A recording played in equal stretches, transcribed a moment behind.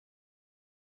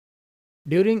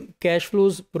During cash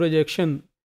flows projection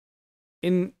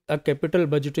in a capital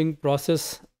budgeting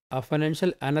process, a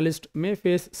financial analyst may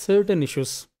face certain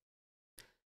issues.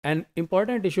 An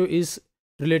important issue is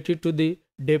related to the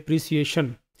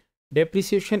depreciation.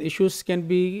 Depreciation issues can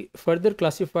be further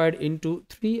classified into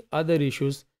three other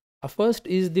issues. First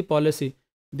is the policy.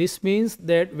 This means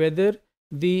that whether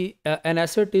the an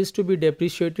asset is to be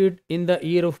depreciated in the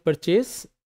year of purchase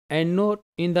and not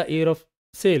in the year of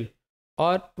sale,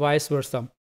 or vice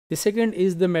versa. The second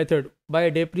is the method. By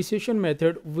depreciation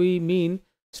method, we mean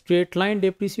straight line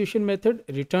depreciation method,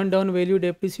 return down value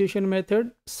depreciation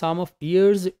method, sum of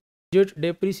years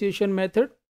depreciation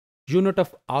method, unit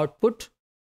of output,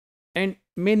 and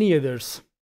many others.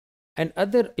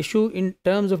 Another issue in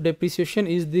terms of depreciation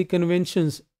is the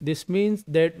conventions. This means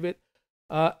that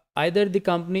either the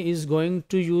company is going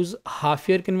to use half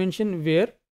year convention,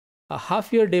 where a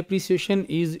half year depreciation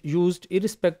is used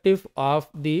irrespective of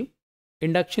the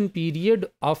induction period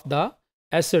of the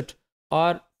asset,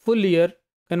 or full year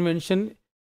convention,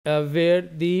 where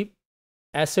the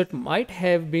asset might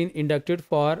have been inducted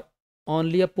for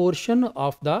only a portion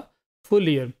of the full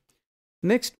year.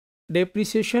 Next,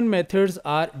 depreciation methods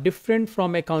are different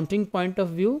from accounting point of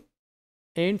view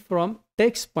and from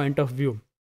tax point of view,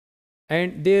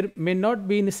 and there may not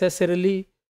be necessarily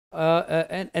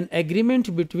an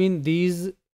agreement between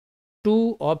these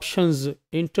two options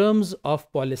in terms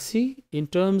of policy, in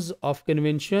terms of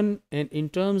convention, and in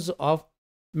terms of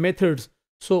methods.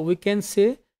 So we can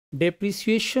say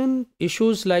depreciation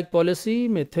issues like policy,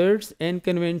 methods, and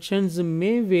conventions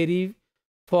may vary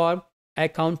for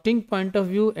accounting point of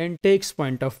view and tax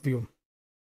point of view.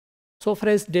 So far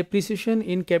as depreciation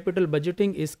in capital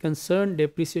budgeting is concerned,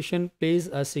 depreciation plays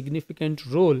a significant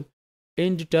role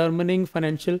in determining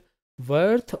financial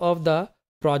worth of the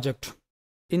project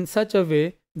in such a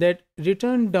way that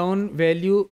return down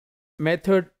value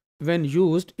method, when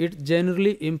used, it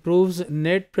generally improves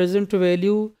net present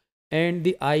value and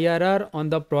the IRR on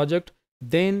the project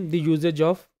than the usage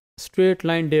of straight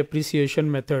line depreciation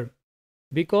method.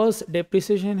 Because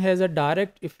depreciation has a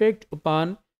direct effect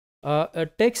upon a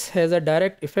tax has a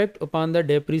direct effect upon the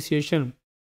depreciation.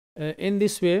 In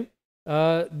this way,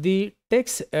 the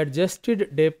tax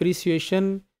adjusted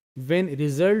depreciation, when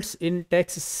results in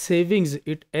tax savings,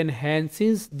 it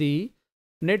enhances the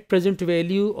net present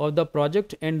value of the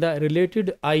project and the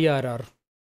related IRR.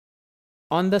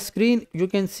 On the screen, you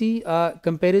can see a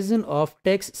comparison of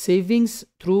tax savings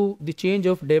through the change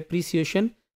of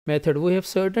depreciation method. We have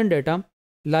certain data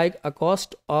like a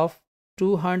cost of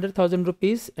 200,000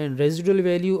 rupees and residual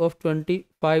value of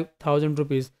 25,000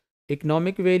 rupees,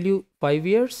 economic value 5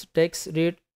 years, tax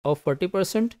rate of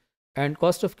 40%, and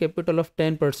cost of capital of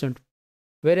 10%.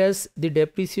 Whereas the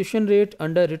depreciation rate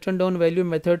under written down value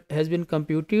method has been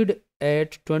computed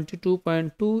at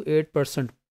 22.28%.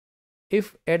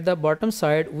 If at the bottom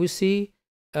side we see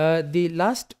the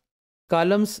last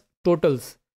column's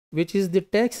totals, which is the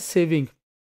tax saving,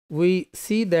 we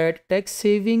see that tax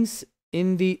savings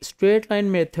in the straight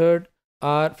line method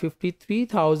are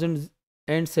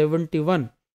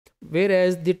 53,071,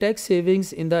 whereas the tax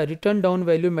savings in the return down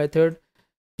value method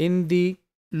in the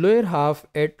lower half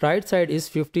at right side is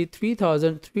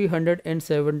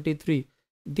 53,373.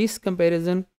 This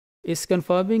comparison is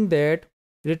confirming that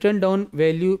return down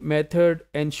value method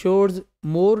ensures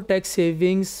more tax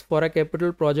savings for a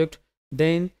capital project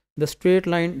than the straight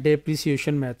line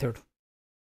depreciation method.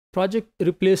 Project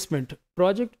replacement.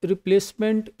 Project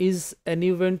replacement is an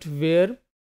event where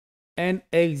an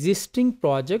existing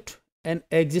project, an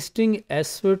existing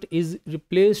asset is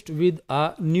replaced with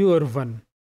a newer one.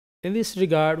 In this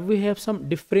regard, we have some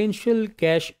differential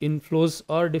cash inflows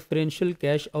or differential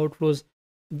cash outflows.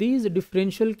 These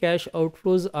differential cash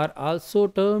outflows are also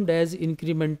termed as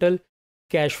incremental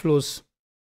cash flows.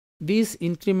 These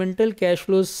incremental cash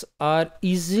flows are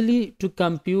easily to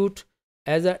compute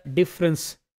as a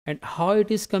difference. And how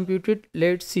it is computed,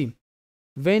 let's see.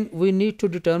 When we need to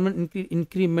determine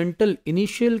incremental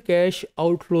initial cash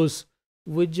outflows,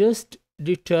 we just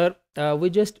deduct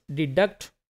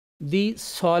the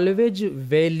salvage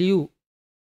value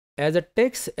as a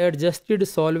tax adjusted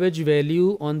salvage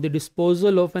value on the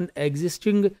disposal of an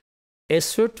existing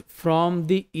asset from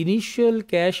the initial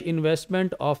cash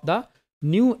investment of the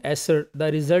new asset.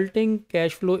 The resulting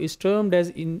cash flow is termed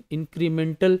as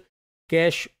incremental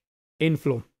cash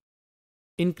inflow,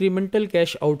 incremental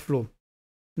cash outflow.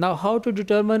 Now, how to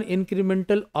determine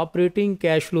incremental operating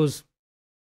cash flows?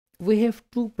 We have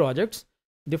two projects.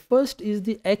 The first is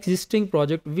the existing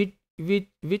project,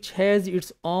 which has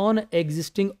its own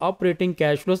existing operating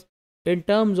cash flows in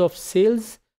terms of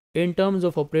sales, in terms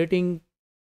of operating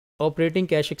operating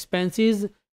cash expenses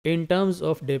in terms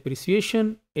of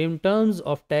depreciation, in terms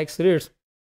of tax rates.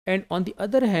 And on the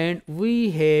other hand,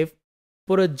 we have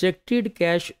projected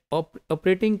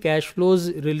operating cash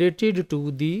flows related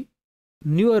to the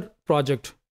newer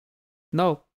project.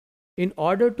 Now, in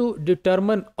order to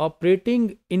determine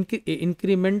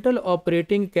incremental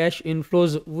operating cash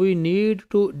inflows, we need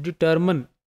to determine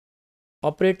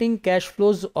operating cash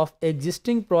flows of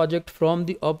existing project from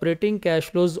the operating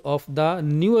cash flows of the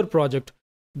newer project.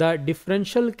 The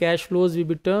differential cash flows will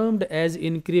be termed as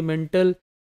incremental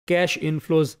cash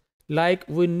inflows. Like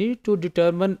we need to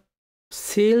determine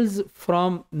sales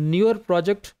from newer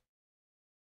project,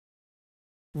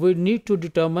 we need to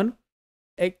determine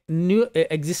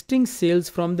existing sales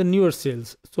from the newer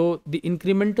sales. So the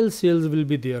incremental sales will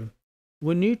be there.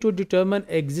 We need to determine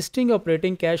existing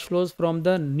operating cash flows from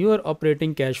the newer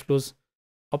operating cash flows,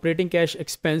 operating cash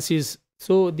expenses.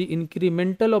 So the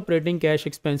incremental operating cash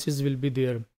expenses will be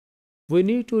there. We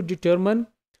need to determine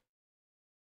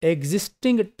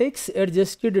existing tax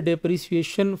adjusted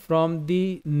depreciation from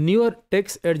the newer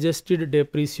tax adjusted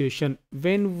depreciation.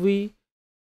 When we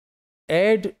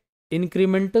add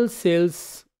incremental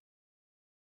sales,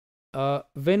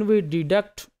 when we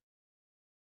deduct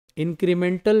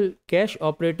incremental cash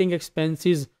operating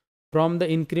expenses from the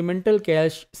incremental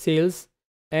cash sales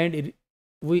and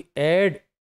we add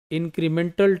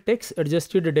incremental tax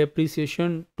adjusted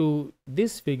depreciation to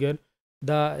this figure,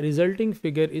 the resulting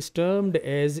figure is termed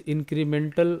as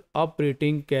incremental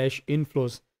operating cash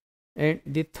inflows. And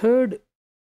the third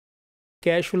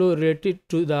cash flow related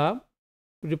to the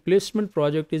replacement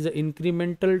project is the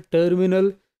incremental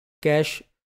terminal cash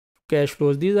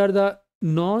flows. These are the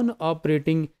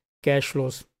non-operating cash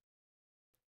flows.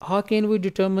 How can we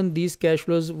determine these cash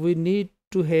flows? We need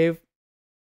to have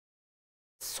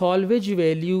salvage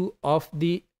value of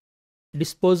the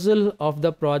disposal of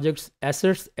the project's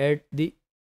assets at the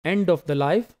end of the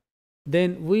life.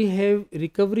 Then we have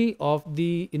recovery of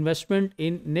the investment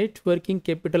in net working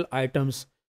capital items.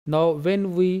 Now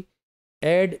when we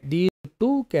add these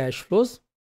two cash flows,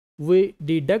 we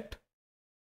deduct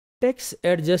tax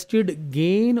adjusted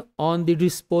gain on the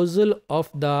disposal of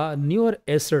the newer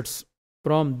assets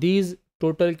from these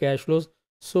total cash flows.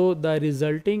 So the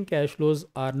resulting cash flows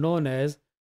are known as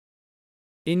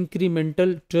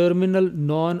incremental terminal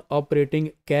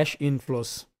non-operating cash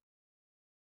inflows.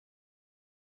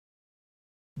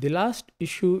 The last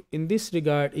issue in this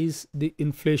regard is the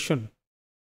inflation,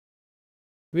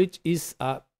 which is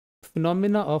a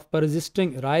phenomena of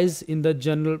persisting rise in the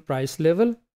general price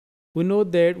level. We know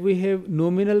that we have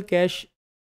nominal cash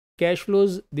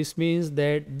flows. This means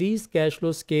that these cash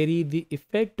flows carry the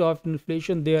effect of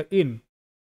inflation therein.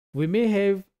 We may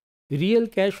have real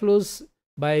cash flows.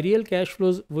 By real cash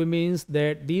flows, we means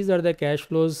that these are the cash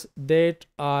flows that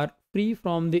are free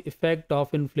from the effect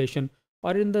of inflation,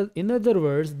 or in other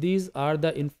words, these are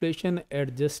the inflation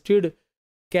adjusted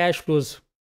cash flows.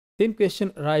 Then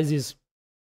question arises,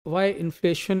 why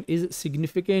inflation is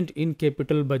significant in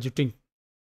capital budgeting?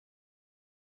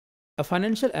 A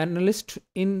financial analyst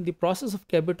in the process of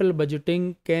capital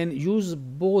budgeting can use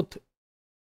both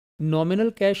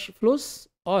nominal cash flows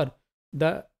or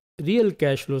the real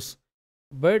cash flows,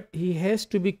 but he has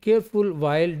to be careful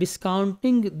while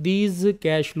discounting these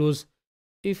cash flows.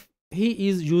 If he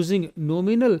is using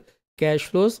nominal cash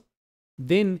flows,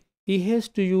 then he has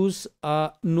to use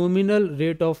a nominal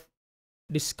rate of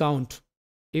discount.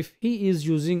 If he is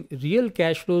using real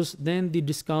cash flows, then the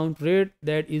discount rate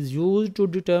that is used to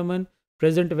determine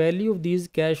present value of these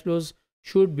cash flows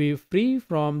should be free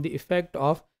from the effect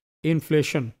of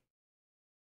inflation.